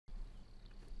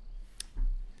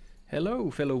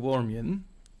Hello fellow Wormian.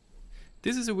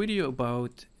 This is a video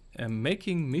about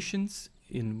making missions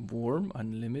in Wurm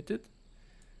Unlimited,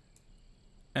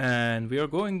 and we are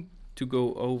going to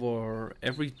go over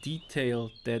every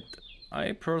detail that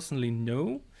I personally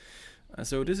know.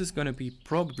 So this is going to be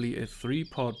probably a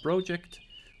 3-part project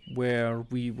where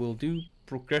we will do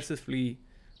progressively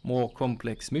more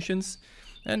complex missions,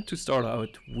 and to start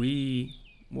out we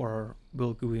will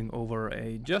going over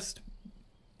just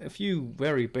a few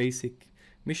very basic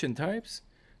mission types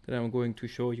that I'm going to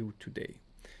show you today.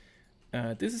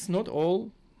 This is not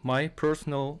all my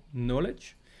personal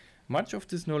knowledge. Much of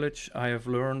this knowledge I have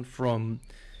learned from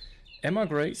Emma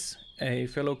Grace, a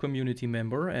fellow community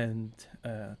member, and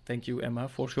thank you Emma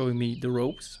for showing me the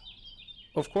ropes.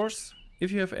 Of course,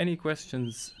 if you have any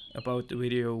questions about the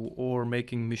video or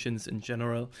making missions in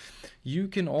general, you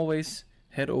can always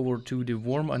head over to the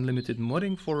Wurm Unlimited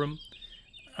modding forum,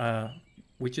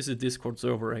 which is a Discord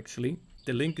server actually.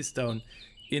 The link is down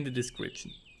in the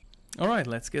description. Alright,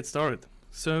 let's get started.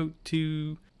 So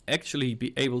to actually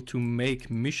be able to make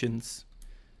missions,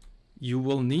 you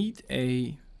will need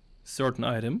a certain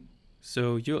item.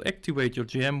 So you'll activate your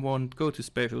gem wand, go to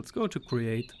specials, go to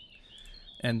create,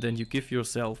 and then you give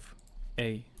yourself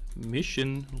a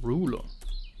mission ruler.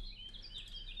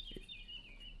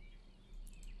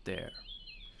 There.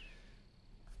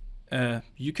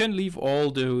 You can leave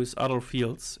all those other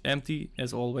fields empty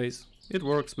as always. It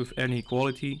works with any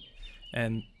quality,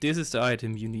 and this is the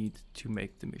item you need to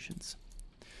make the missions.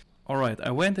 Alright,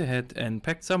 I went ahead and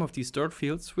packed some of these dirt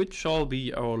fields, which shall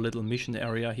be our little mission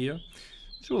area here,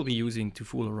 which we'll be using to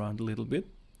fool around a little bit.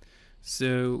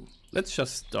 So let's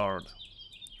just start,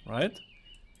 right?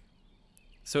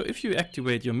 So if you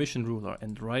activate your mission ruler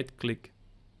and right click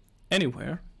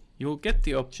anywhere, you'll get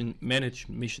the option Manage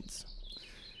Missions,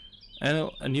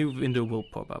 and a new window will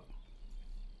pop up.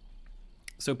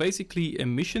 So basically a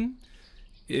mission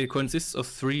consists of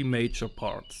 3 major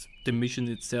parts: the mission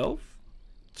itself,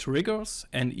 triggers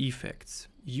and effects.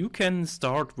 You can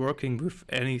start working with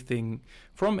anything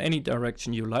from any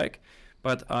direction you like,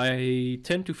 but I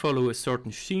tend to follow a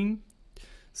certain theme,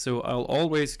 so I'll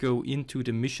always go into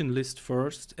the mission list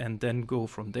first and then go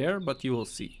from there, but you will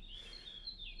see.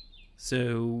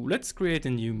 So let's create a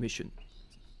new mission.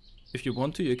 If you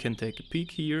want to, you can take a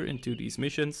peek here into these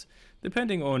missions.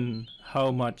 Depending on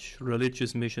how much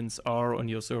religious missions are on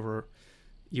your server,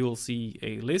 you will see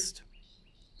a list.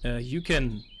 You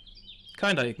can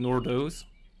kinda ignore those,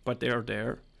 but they are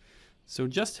there. So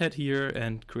just head here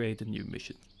and create a new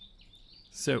mission.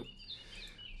 So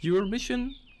your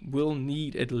mission will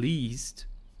need at least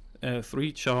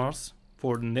 3 chars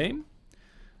for the name.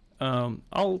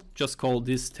 I'll just call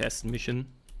this test mission.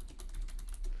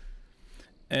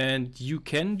 And you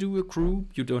can do a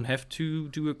group, you don't have to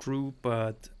do a group,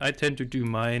 but I tend to do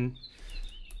mine,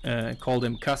 call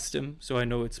them custom, so I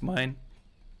know it's mine.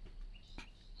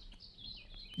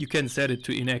 You can set it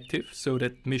to inactive, so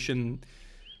that mission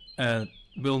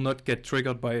will not get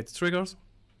triggered by its triggers.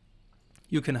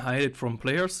 You can hide it from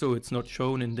players, so it's not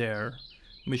shown in their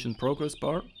mission progress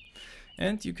bar.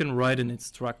 And you can write an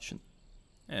instruction.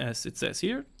 As it says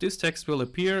here, this text will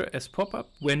appear as pop-up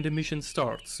when the mission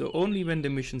starts. So only when the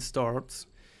mission starts,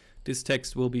 this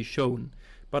text will be shown.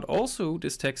 But also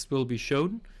this text will be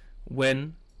shown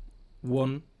when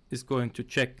one is going to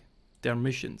check their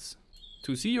missions.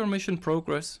 To see your mission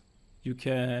progress, you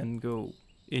can go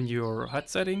in your HUD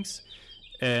settings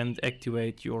and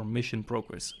activate your mission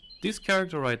progress. This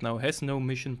character right now has no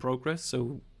mission progress,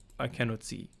 so I cannot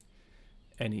see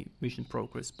any mission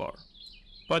progress bar.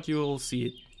 But you will see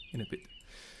it in a bit.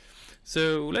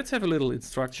 So let's have a little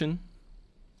instruction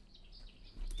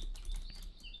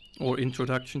or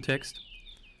introduction text.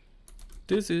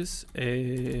 This is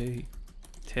a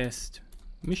test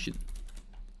mission,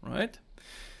 right?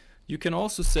 You can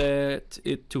also set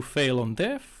it to fail on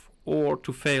death or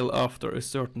to fail after a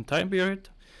certain time period,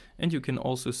 and you can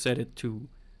also set it to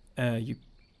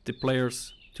the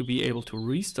players to be able to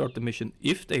restart the mission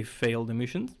if they fail the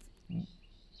mission,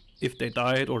 if they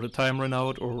died or the time ran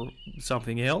out or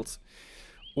something else.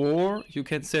 Or you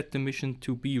can set the mission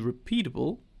to be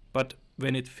repeatable, but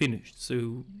when it finished.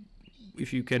 So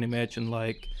if you can imagine,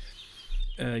 like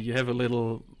you have a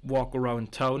little walk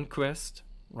around town quest,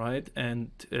 right?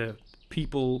 And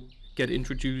people get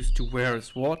introduced to where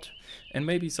is what, and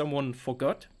maybe someone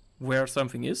forgot where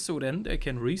something is, so then they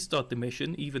can restart the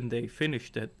mission even they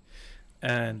finished it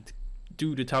and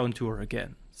do the town tour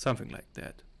again, something like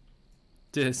that.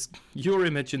 Your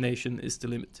imagination is the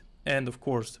limit, and of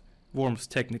course Wurm's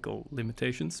technical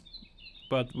limitations,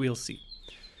 but we'll see.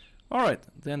 Alright,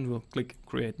 then we'll click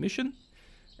create mission,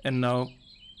 and now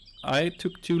I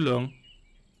took too long.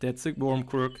 That's a worm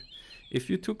quirk. If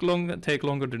you take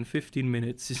longer than 15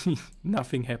 minutes,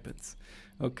 nothing happens.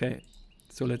 Okay,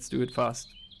 so let's do it fast.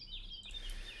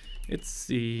 It's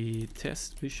the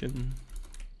test mission.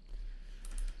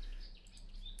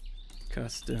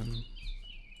 Custom.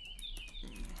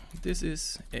 This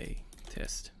is a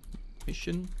test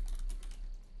mission.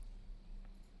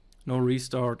 No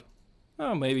restart.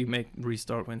 Oh, maybe make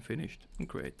restart when finished and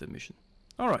create the mission.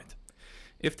 Alright.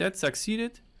 If that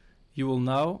succeeded, you will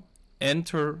now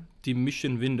enter the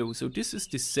mission window. So this is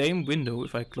the same window.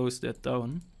 If I close that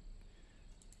down,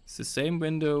 it's the same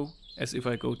window as if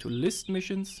I go to list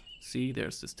missions. See,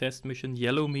 there's this test mission.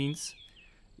 Yellow means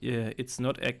it's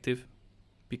not active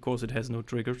because it has no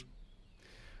triggers.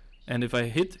 And if I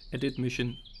hit edit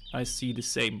mission, I see the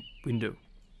same window.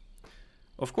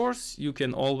 Of course, you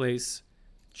can always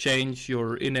change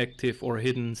your inactive or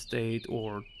hidden state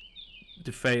or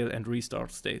the fail and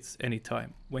restart states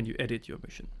anytime when you edit your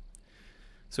mission.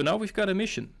 So now we've got a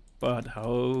mission, but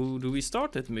how do we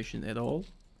start that mission at all?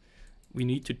 We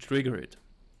need to trigger it.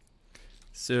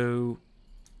 So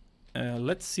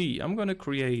let's see, I'm gonna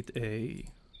create a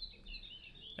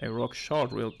rock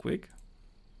shard real quick.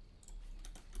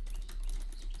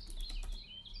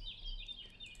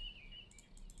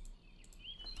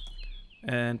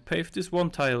 And pave this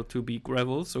one tile to be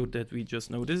gravel so that we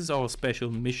just know this is our special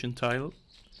mission tile.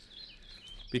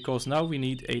 Because now we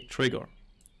need a trigger.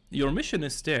 Your mission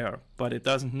is there, but it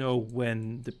doesn't know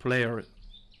when the player,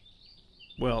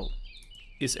 well,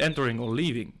 is entering or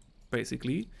leaving,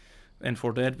 basically. And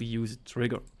for that we use a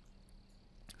trigger.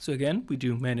 So again, we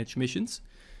do manage missions.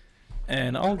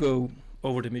 And I'll go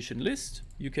over the mission list.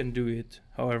 You can do it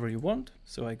however you want.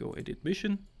 So I go edit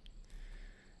mission.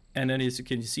 And then as you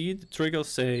can see, the triggers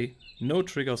say no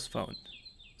triggers found.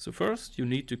 So first you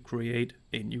need to create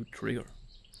a new trigger,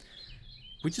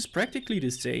 which is practically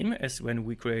the same as when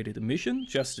we created a mission,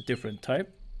 just a different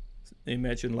type.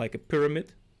 Imagine like a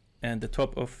pyramid, and the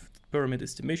top of the pyramid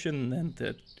is the mission and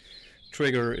the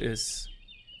trigger is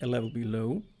a level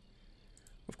below.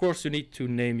 Of course you need to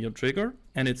name your trigger,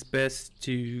 and it's best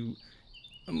to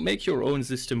make your own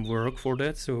system work for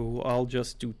that. So I'll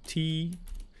just do T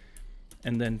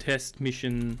and then test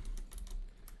mission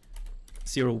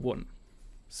 01,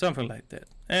 something like that.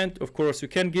 And of course you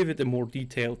can give it a more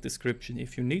detailed description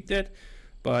if you need that,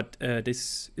 but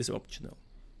this is optional.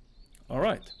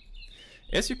 Alright,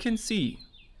 as you can see,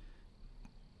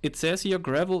 it says here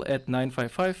gravel at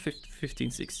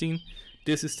 955-1516.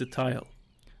 This is the tile.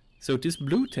 So this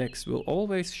blue text will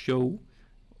always show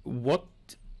what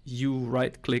you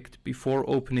right-clicked before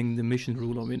opening the mission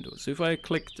ruler window. So if I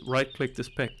right-click this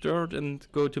pack dirt and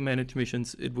go to manage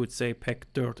missions, it would say pack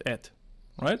dirt at,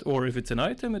 right? Or if it's an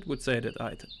item, it would say that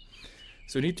item.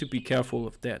 So you need to be careful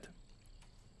of that,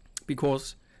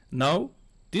 because now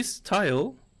this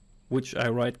tile, which I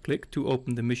right-click to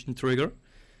open the mission trigger,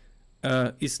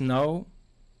 is now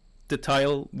the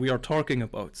tile we are talking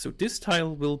about. So this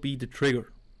tile will be the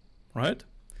trigger, right?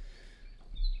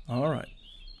 All right.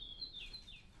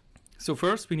 So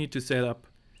first we need to set up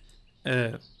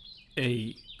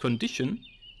a condition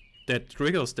that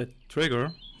triggers that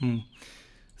trigger.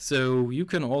 So you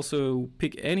can also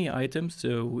pick any item.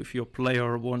 So if your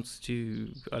player wants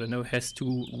to, I don't know, has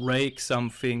to rake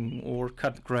something or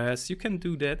cut grass, you can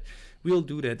do that. We'll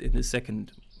do that in the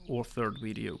second or third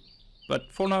video.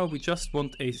 But for now we just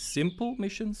want a simple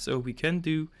mission, so we can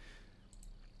do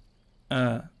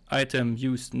item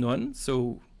used none.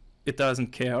 So it doesn't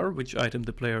care which item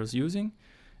the player is using.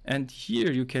 And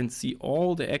here you can see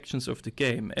all the actions of the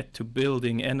game: add to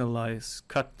building, analyze,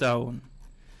 cut down.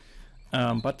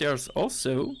 But there's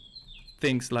also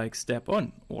things like step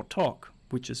on or talk,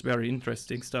 which is very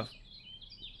interesting stuff.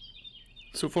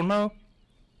 So for now,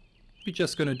 we're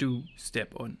just gonna do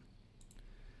step on.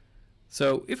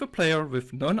 So if a player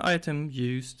with non-item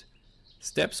used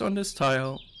steps on this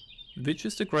tile, which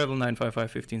is the gravel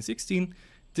 955-1516,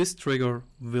 this trigger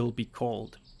will be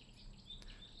called.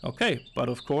 Okay, but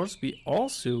of course we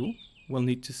also will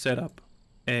need to set up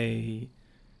a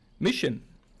mission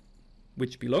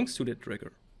which belongs to the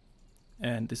trigger,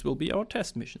 and this will be our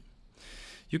test mission.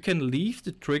 You can leave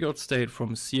the triggered state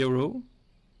from 0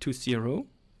 to 0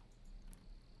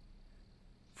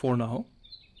 for now,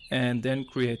 and then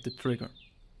create the trigger.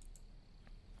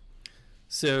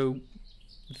 So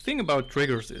the thing about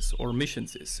triggers is, or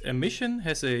missions is, a mission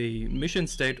has a mission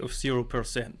state of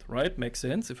 0%, right? Makes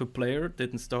sense. If a player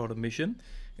didn't start a mission,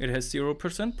 it has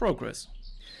 0% progress.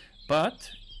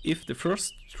 But if the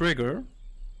first trigger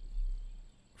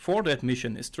for that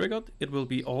mission is triggered, it will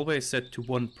be always set to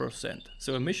 1%.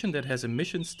 So a mission that has a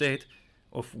mission state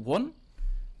of 1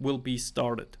 will be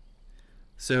started.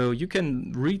 So you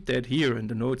can read that here in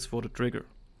the notes for the trigger.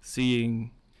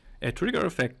 Seeing a trigger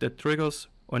effect that triggers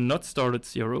on not started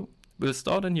 0 will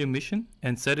start a new mission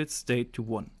and set its state to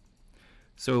 1.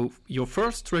 So your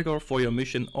first trigger for your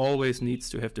mission always needs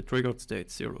to have the triggered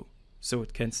state 0, so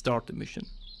it can start the mission.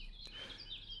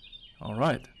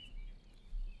 Alright,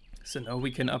 so now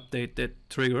we can update that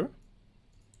trigger,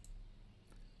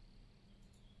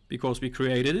 because we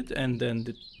created it, and then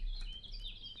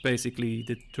basically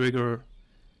the trigger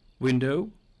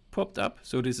window popped up.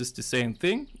 So this is the same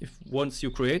thing. If once you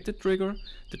create the trigger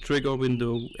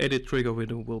window, edit trigger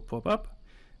window will pop up,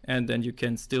 and then you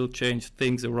can still change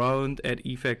things around, add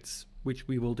effects, which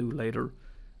we will do later,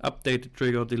 update the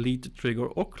trigger, delete the trigger,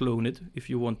 or clone it if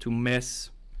you want to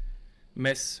mass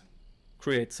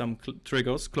create some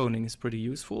triggers. Cloning is pretty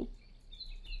useful.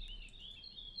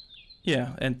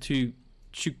 Yeah, and to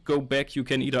go back, you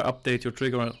can either update your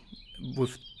trigger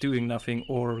with doing nothing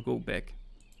or go back,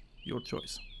 your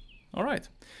choice. Alright,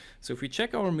 so if we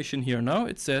check our mission here now,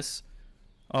 it says,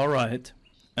 alright,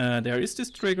 there is this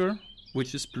trigger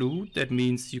which is blue. That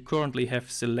means you currently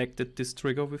have selected this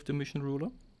trigger with the mission ruler.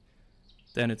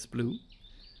 Then it's blue,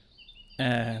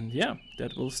 and yeah,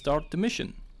 that will start the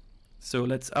mission. So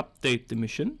let's update the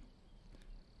mission.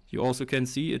 You also can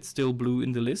see it's still blue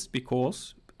in the list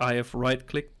because I have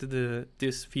right-clicked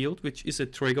this field, which is a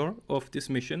trigger of this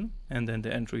mission, and then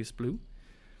the entry is blue.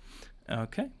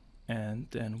 Okay, and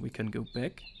then we can go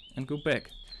back and go back.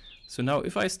 So now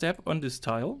if I step on this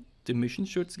tile, the mission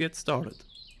should get started.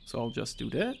 So I'll just do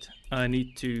that. I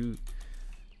need to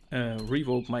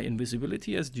revoke my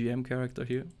invisibility as GM character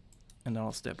here, and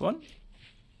I'll step on.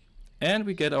 And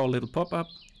we get our little pop-up.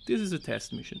 This is a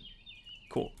test mission.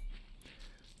 Cool.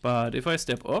 But if I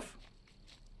step off,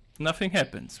 nothing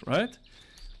happens, right?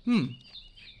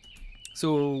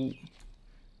 So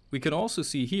we can also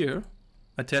see here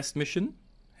a test mission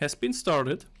has been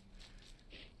started,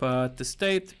 but the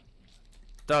state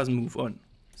doesn't move on.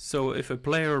 So if a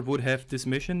player would have this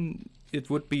mission,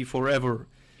 it would be forever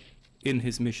in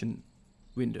his mission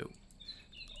window.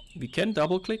 We can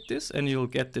double click this and you'll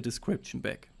get the description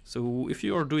back. So if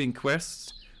you are doing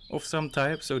quests of some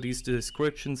type, so these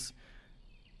descriptions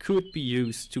could be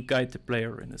used to guide the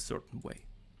player in a certain way.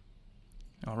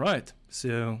 Alright,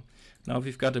 so now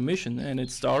we've got a mission and it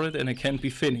started and it can be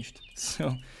finished.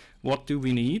 So what do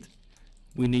we need?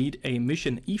 We need a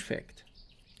mission effect.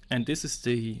 And this is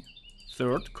the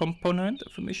third component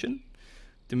of a mission.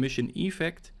 The mission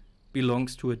effect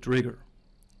belongs to a trigger.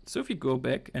 So if you go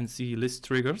back and see list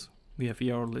triggers, we have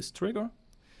here our list trigger.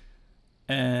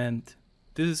 And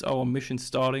this is our mission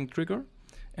starting trigger.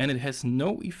 And it has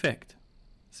no effect.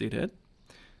 See that?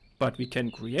 But we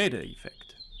can create an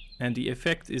effect. And the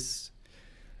effect is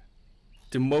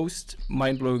the most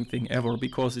mind-blowing thing ever,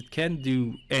 because it can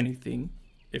do anything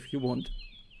if you want.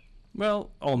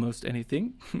 Well, almost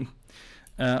anything.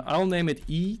 I'll name it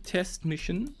E-Test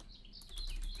Mission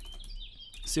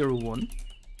 01.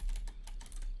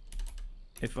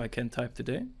 If I can type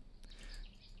today.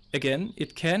 Again,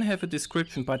 it can have a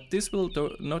description, but this will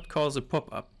not cause a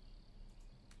pop-up.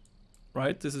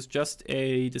 Right? This is just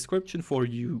a description for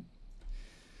you.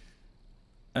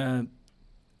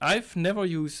 I've never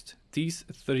used these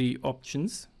three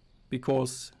options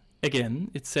because, again,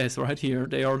 it says right here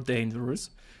they are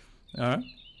dangerous.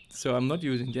 So I'm not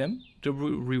using them. The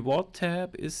reward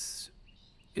tab is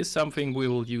something we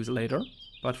will use later,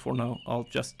 but for now I'll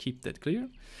just keep that clear.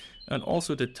 And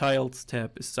also the tiles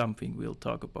tab is something we'll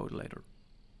talk about later.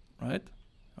 Right?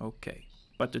 Okay.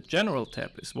 But the general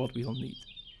tab is what we'll need.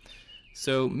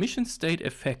 So mission state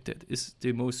affected is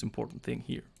the most important thing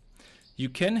here. You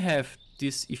can have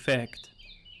this effect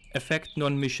affect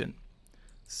non-mission.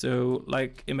 So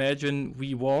like imagine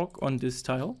we walk on this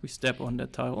tile, we step on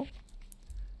that tile,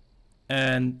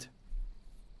 and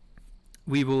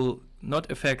we will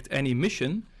not affect any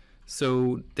mission,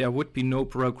 so there would be no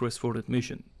progress for that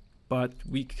mission. But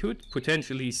we could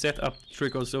potentially set up the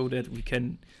trigger so that we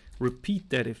can repeat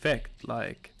that effect,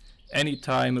 like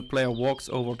anytime a player walks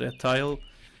over that tile,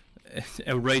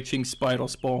 a raging spider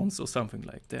spawns or something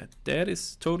like that. That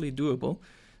is totally doable.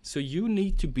 So you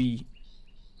need to be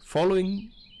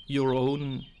following your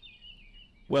own,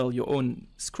 well, your own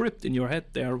script in your head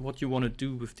there, what you want to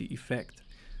do with the effect.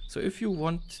 So if you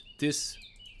want this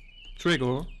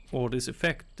trigger or this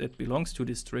effect that belongs to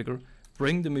this trigger,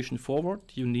 bring the mission forward,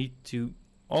 you need to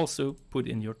also put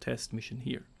in your test mission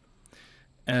here.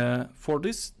 For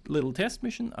this little test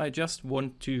mission, I just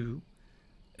want to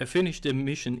finish the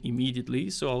mission immediately,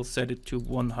 so I'll set it to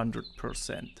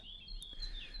 100%.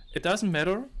 It doesn't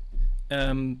matter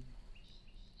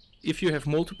if you have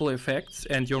multiple effects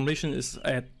and your mission is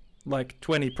at like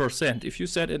 20%, if you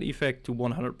set an effect to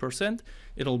 100%,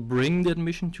 it'll bring that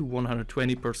mission to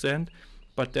 120%,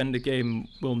 but then the game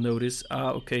will notice,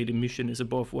 okay, the mission is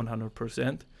above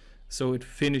 100%, so it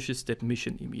finishes that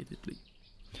mission immediately.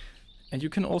 And you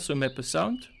can also map a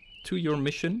sound to your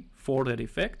mission for that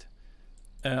effect.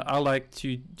 I like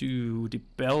to do the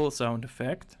bell sound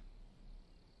effect.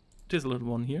 This little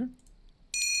one here.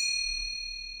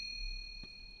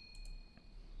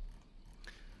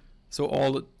 So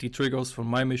all the triggers for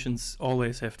my missions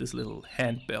always have this little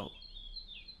hand bell.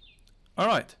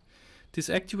 Alright, this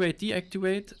activate,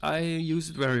 deactivate, I use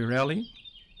it very rarely,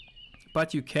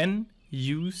 but you can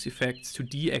use effects to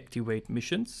deactivate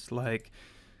missions, like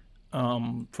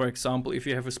for example, if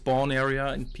you have a spawn area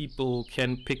and people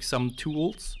can pick some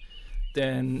tools,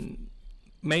 then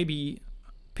maybe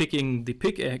picking the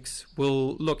pickaxe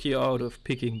will lock you out of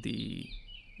picking the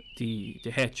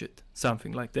hatchet,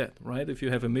 something like that, right? If you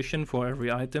have a mission for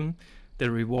every item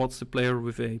that rewards the player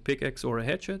with a pickaxe or a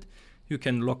hatchet, you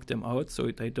can lock them out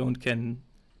so they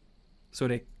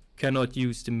cannot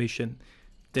use the mission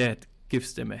that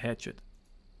gives them a hatchet.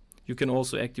 You can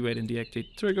also activate and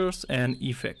deactivate triggers and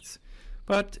effects.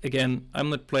 But again, I'm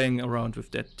not playing around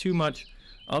with that too much.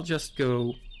 I'll just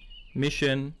go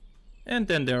mission, and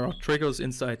then there are triggers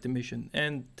inside the mission,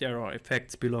 and there are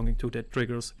effects belonging to that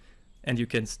triggers, and you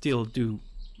can still do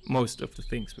most of the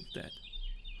things with that.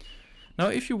 Now,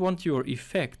 if you want your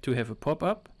effect to have a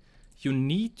pop-up, you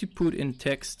need to put in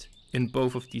text in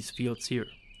both of these fields here.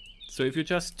 So if you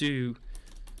just do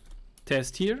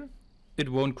test here, it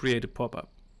won't create a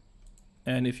pop-up.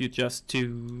 And if you just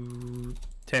do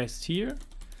test here,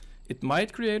 it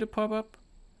might create a pop-up,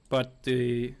 but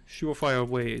the surefire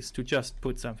way is to just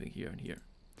put something here and here.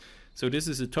 So this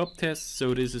is a top test,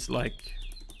 so this is like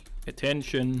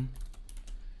attention.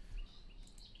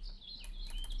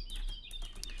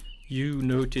 You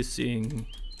noticing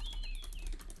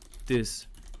this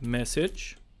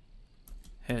message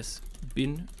has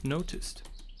been noticed.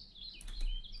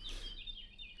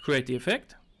 Create the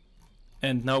effect,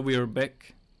 and now we are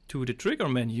back to the trigger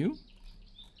menu.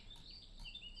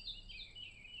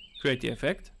 Create the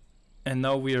effect, and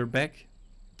now we are back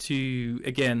to,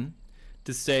 again,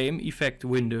 the same effect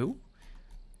window.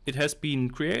 It has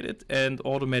been created and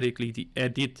automatically the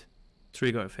edit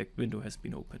trigger effect window has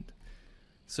been opened.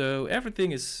 So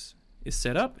everything is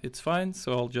set up, it's fine,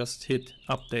 so I'll just hit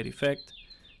update effect,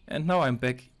 and now I'm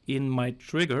back in my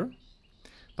trigger.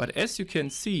 But as you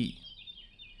can see,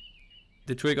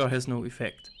 the trigger has no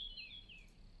effect.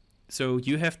 So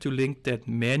you have to link that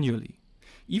manually.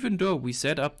 Even though we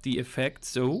set up the effect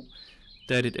so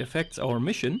that it affects our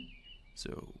mission,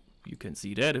 so you can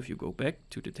see that if you go back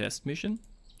to the test mission.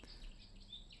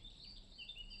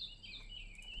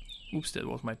 Oops, that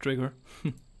was my trigger.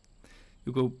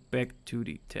 You go back to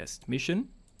the test mission.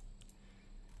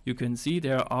 You can see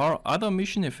there are other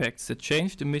mission effects that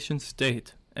change the mission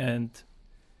state, and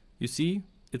you see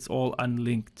it's all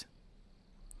unlinked.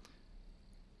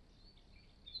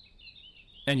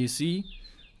 And you see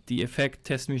the effect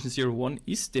test mission 01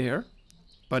 is there,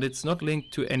 but it's not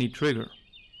linked to any trigger.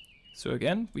 So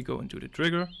again, we go into the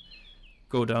trigger,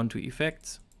 go down to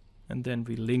effects, and then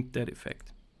we link that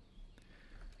effect.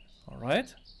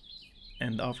 Alright,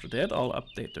 and after that I'll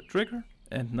update the trigger,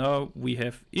 and now we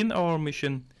have in our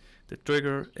mission the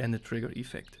trigger and the trigger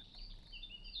effect.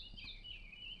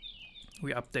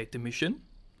 We update the mission,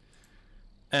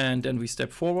 and then we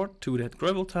step forward to that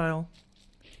gravel tile,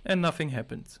 and nothing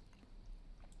happens.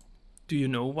 Do you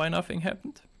know why nothing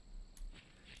happened?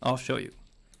 I'll show you.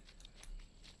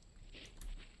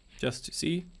 Just to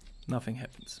see, nothing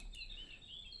happens.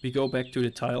 We go back to the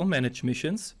tile, manage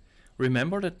missions.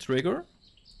 Remember the trigger?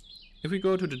 If we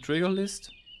go to the trigger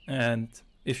list, and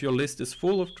if your list is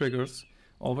full of triggers,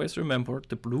 always remember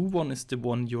the blue one is the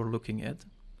one you're looking at.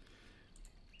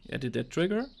 Edit that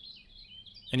trigger,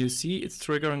 and you see it's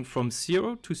triggering from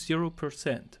 0 to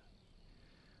 0%.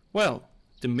 Well,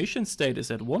 the mission state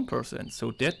is at 1%,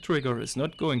 so that trigger is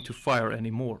not going to fire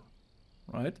anymore,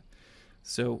 right?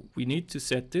 So we need to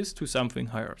set this to something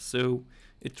higher. So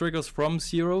it triggers from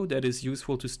 0, that is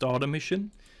useful to start a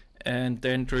mission, and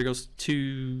then triggers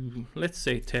to, let's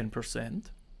say, 10%.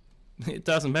 It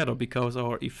doesn't matter because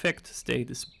our effect state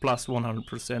is plus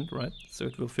 100%, right? So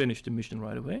it will finish the mission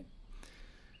right away.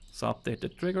 So update the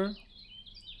trigger,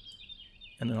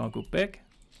 and then I'll go back,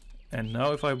 and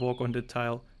now if I walk on the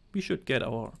tile, we should get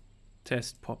our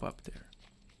test pop up there.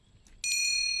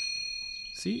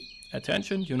 See,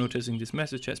 attention, you're noticing this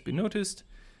message has been noticed,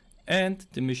 and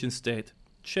the mission state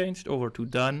changed over to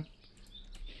done,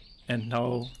 and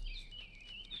now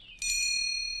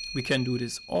We can do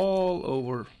this all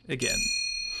over again.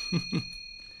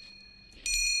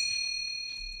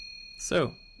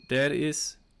 So that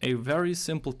is a very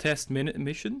simple test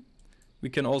mission. We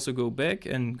can also go back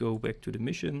to the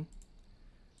mission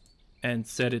and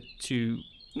set it to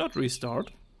not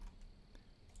restart.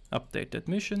 Update that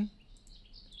mission.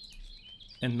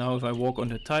 And now if I walk on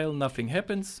the tile, nothing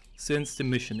happens since the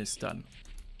mission is done.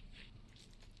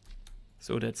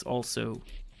 So that's also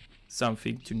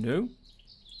something to know.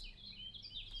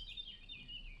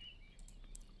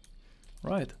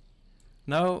 Right.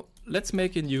 Now let's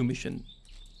make a new mission.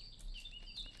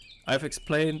 I've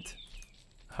explained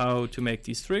how to make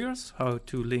these triggers, how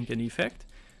to link an effect,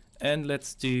 and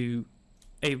let's do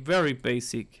a very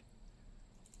basic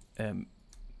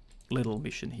little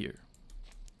mission here.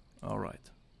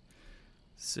 Alright.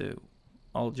 So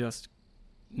I'll just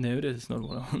no, that is not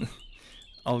what I want.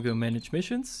 I'll go manage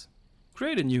missions,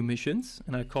 create a new missions,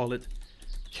 and I call it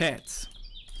cats.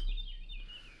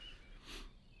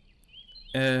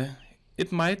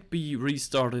 It might be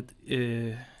restarted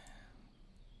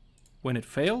when it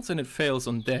fails, and it fails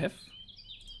on death.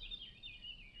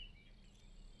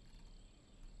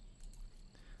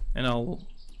 And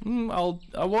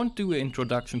I won't do an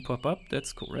introduction pop-up,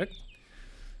 that's correct.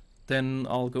 Then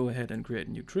I'll go ahead and create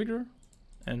a new trigger,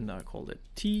 and I call it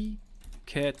T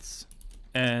cats.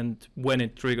 And when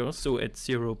it triggers, so at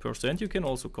 0%, you can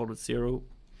also call it 0.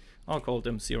 I'll call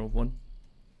them 0, 1.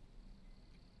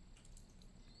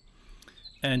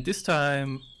 And this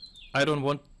time I don't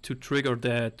want to trigger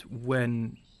that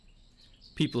when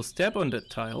people step on that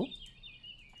tile.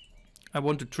 I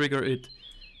want to trigger it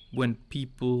when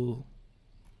people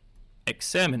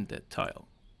examine that tile.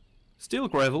 Still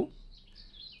gravel.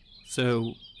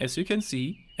 So as you can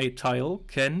see, a tile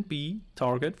can be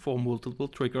target for multiple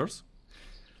triggers.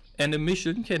 And a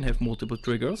mission can have multiple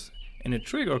triggers. And a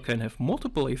trigger can have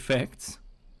multiple effects.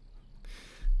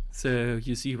 So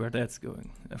you see where that's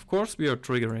going. Of course we are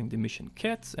triggering the mission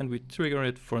cats, and we trigger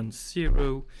it from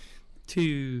 0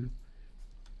 to,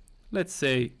 let's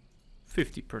say,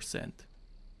 50%.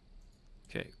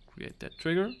 Okay, create that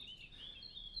trigger.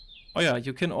 Oh yeah,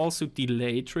 you can also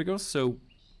delay triggers, so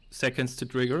seconds to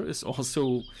trigger is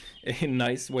also a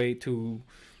nice way to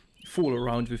fool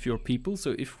around with your people.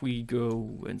 So if we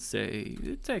go and say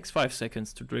it takes 5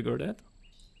 seconds to trigger that,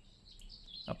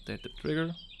 update the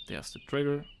trigger, there's the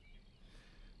trigger.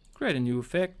 Create a new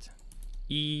effect,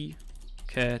 E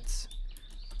cats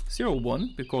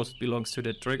 01, because it belongs to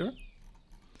that trigger.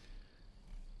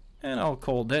 And I'll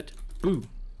call that boo.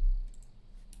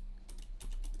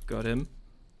 Got him.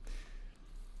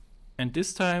 And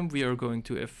this time we are going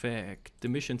to affect the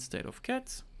mission state of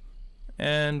cats.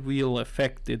 And we'll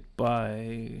affect it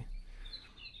by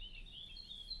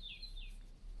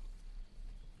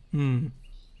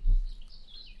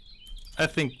I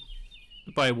think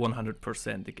by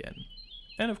 100% again.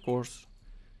 And of course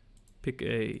pick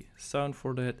a sound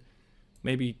for that.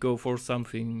 Maybe go for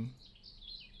something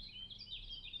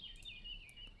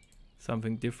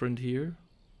different here.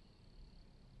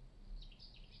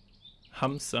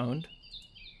 Hum sound.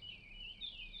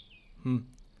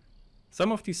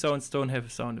 Some of these sounds don't have a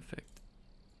sound effect,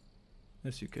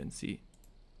 as you can see.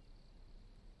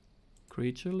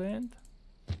 Creature land.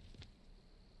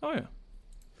 Oh yeah,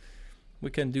 we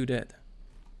can do that.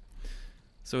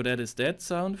 So that is that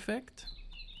sound effect.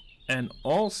 And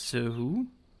also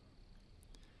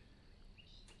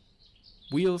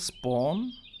we'll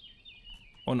spawn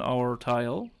on our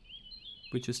tile,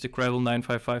 which is the gravel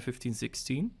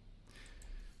 955-1516.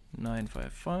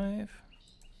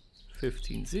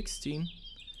 955-1516,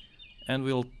 and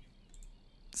we'll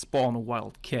spawn a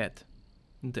wild cat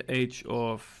in the age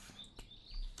of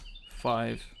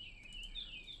 5,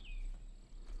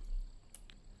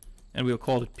 and we'll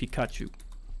call it Pikachu.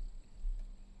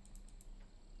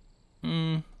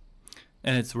 And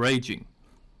it's raging.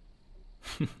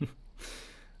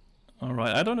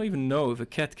 Alright, I don't even know if a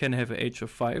cat can have an age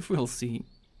of 5. We'll see.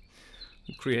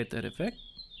 We'll create that effect.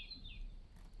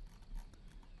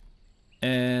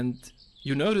 And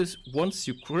you notice once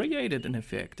you created an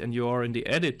effect and you are in the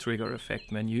edit trigger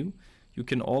effect menu, you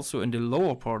can also, in the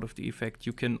lower part of the effect,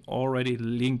 you can already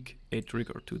link a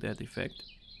trigger to that effect.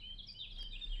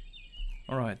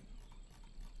 Alright,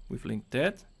 we've linked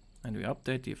that and we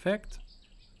update the effect.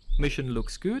 Mission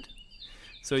looks good.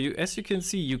 So as you can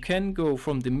see, you can go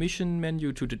from the mission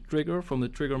menu to the trigger, from the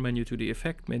trigger menu to the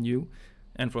effect menu,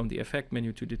 and from the effect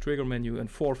menu to the trigger menu,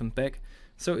 and forth and back.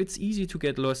 So it's easy to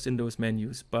get lost in those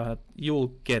menus, but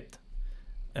you'll get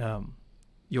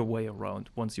your way around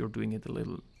once you're doing it a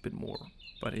little bit more.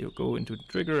 But you'll go into the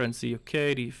trigger and see,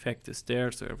 okay, the effect is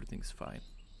there, so everything's fine.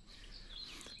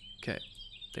 Okay,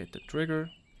 data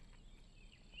trigger,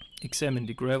 examine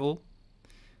the gravel,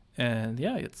 and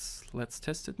yeah, let's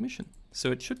test that mission.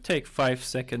 So it should take 5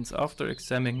 seconds after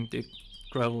examining the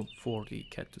gravel for the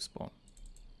cat to spawn.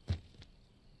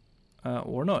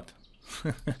 Or not.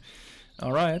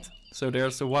 Alright, so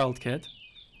there's a wildcat.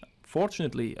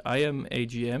 Fortunately, I am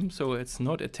AGM, so it's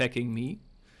not attacking me.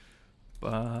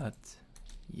 But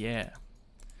yeah.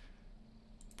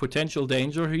 Potential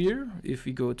danger here if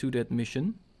we go to that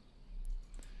mission.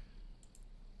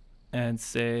 And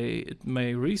say it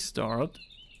may restart.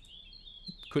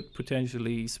 It could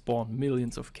potentially spawn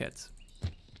millions of cats.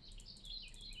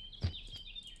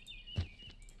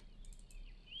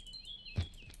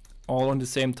 All on the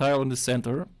same tile in the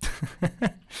center.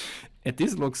 And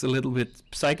this looks a little bit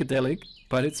psychedelic,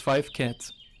 but it's 5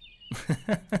 cats.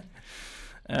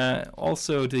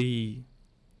 Also the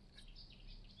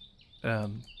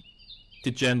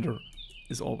gender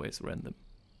is always random.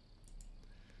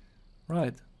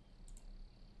 Right.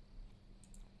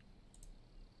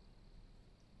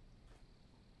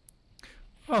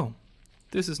 Oh,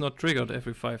 this is not triggered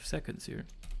every 5 seconds here.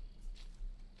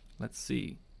 Let's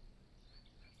see.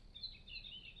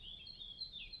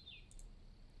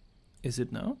 Is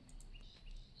it now?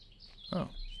 Oh.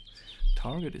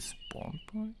 Target is spawn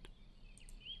point?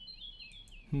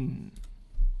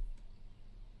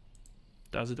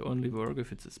 Does it only work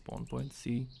if it's a spawn point?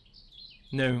 See?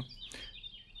 No.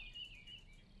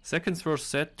 Seconds were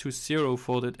set to 0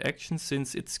 for that action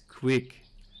since it's quick.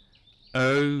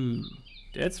 Oh,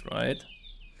 that's right.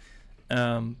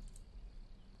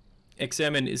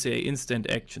 Examine is a instant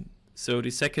action. So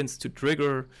the seconds to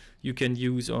trigger you can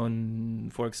use on,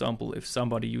 for example, if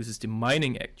somebody uses the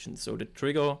mining action. So the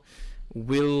trigger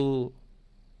will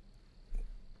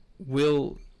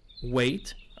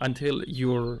wait until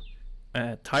your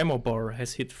timer bar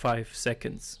has hit 5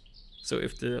 seconds. So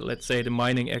if let's say the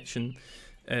mining action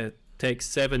takes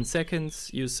 7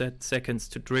 seconds, you set seconds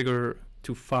to trigger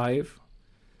to 5.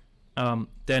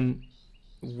 Then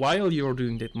while you're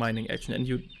doing that mining action and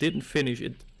you didn't finish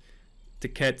it, the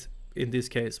cat in this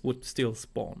case would still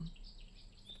spawn.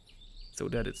 So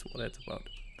that is what that's about.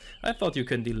 I thought you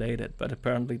can delay that, but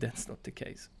apparently that's not the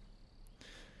case.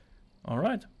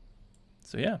 Alright,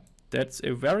 so yeah, that's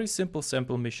a very simple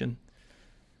sample mission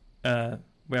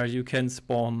where you can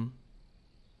spawn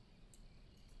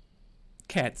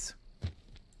cats.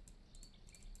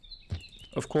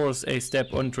 Of course a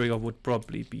step on trigger would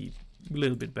probably be a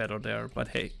little bit better there, but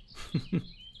hey.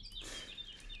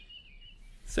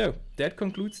 So that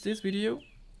concludes this video.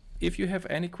 If you have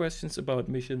any questions about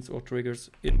missions or triggers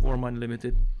in Wurm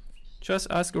Unlimited, just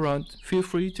ask around. Feel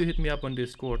free to hit me up on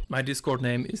Discord. My Discord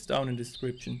name is down in the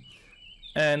description.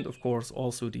 And of course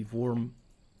also the Wurm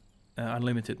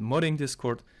Unlimited modding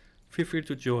Discord. Feel free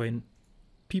to join.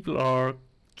 People are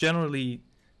generally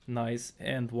nice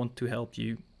and want to help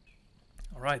you.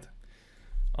 Alright,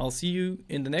 I'll see you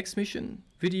in the next mission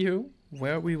video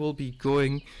where we will be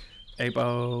going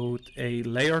about a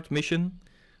layered mission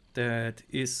that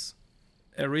is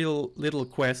a real little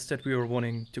quest that we are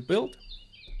wanting to build.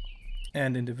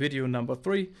 And in the video number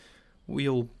 3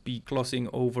 we'll be glossing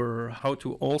over how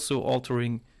to also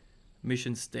altering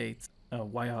mission states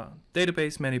via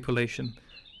database manipulation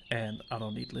and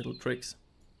other neat little tricks.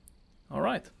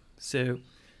 Alright, so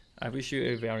I wish you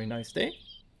a very nice day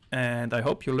and I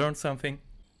hope you learned something,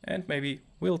 and maybe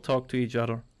we'll talk to each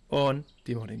other on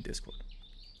the modding Discord.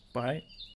 Bye.